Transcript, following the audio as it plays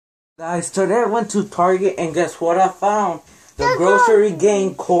Guys, today I went to Target and guess what I found? The Grocery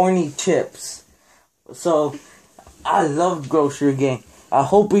Gang corny chips. So, I love Grocery Gang. I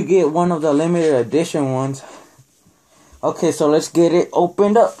hope we get one of the limited edition ones. Okay, so let's get it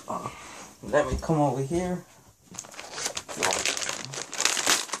opened up. Let me come over here.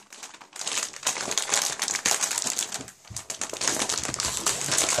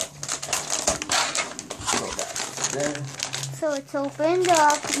 So it's opened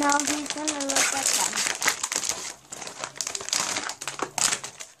up. Now he's gonna look at them.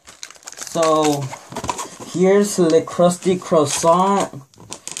 So here's the crusty croissant,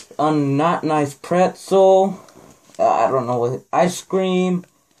 a not nice pretzel. I don't know what ice cream,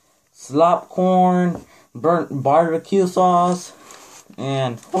 slop corn, burnt barbecue sauce,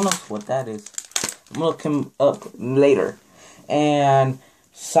 and who knows what that is. I'm gonna look him up later. And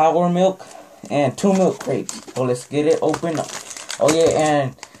sour milk. And 2 milk crates. So let's get it open up. Oh yeah,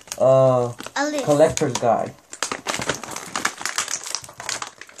 and collector's guide.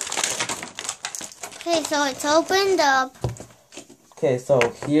 Okay, so it's opened up. Okay, so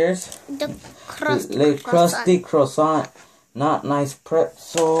here's the crusty croissant, not nice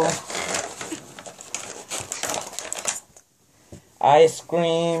pretzel, ice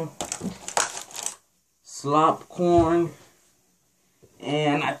cream, slop corn.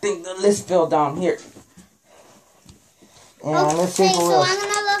 And I think the list fell down here. And okay, let's see so I'm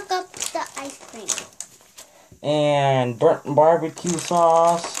gonna look up the ice cream. And burnt barbecue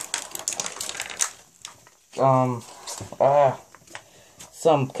sauce.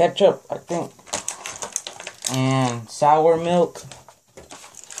 Some ketchup, I think. And sour milk.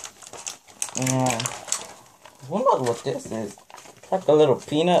 And who knows what this is? Like a little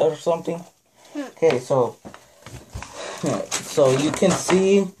peanut or something. Okay, so you can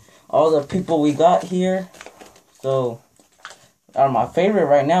see all the people we got here. So, my favorite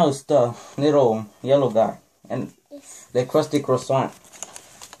right now is the little yellow guy and the crusty croissant.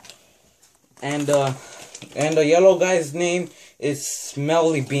 And the yellow guy's name is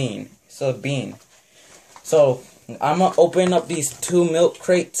Smelly Bean. It's a bean. So I'm gonna open up these 2 milk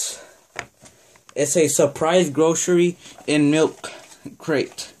crates. It's a surprise grocery in milk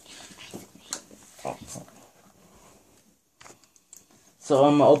crate. So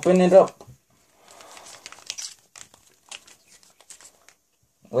I'm gonna open it up.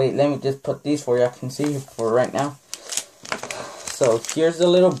 Wait, let me just put these for you. I can see for right now. So here's the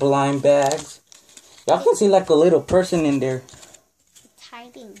little blind bags. Y'all can see like a little person in there. It's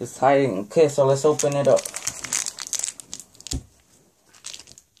hiding. It's hiding. Okay, so let's open it up.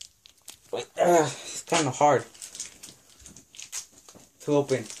 Wait, it's kind of hard to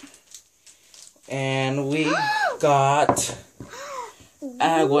open. And we got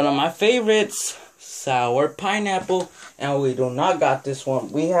one of my favorites, sour pineapple, and we do not got this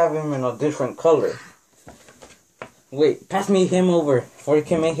one. We have him in a different color. Wait, pass me him over before he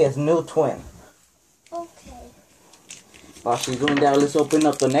can make his new twin. Okay. While she's doing that, let's open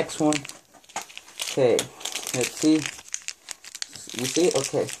up the next one. Okay, let's see. You see it?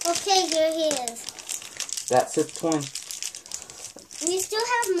 Okay. Okay, here he is. That's his twin. We still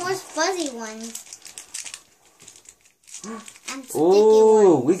have more fuzzy ones. And sticky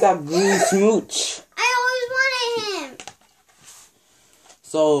Ooh, ones. we got Green Smooch. I always wanted him.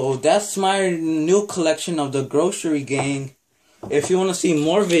 So that's my new collection of the Grocery Gang. If you want to see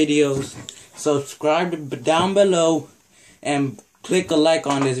more videos, subscribe down below and click a like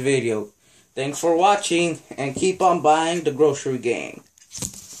on this video. Thanks for watching and keep on buying the Grocery Gang.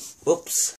 Oops.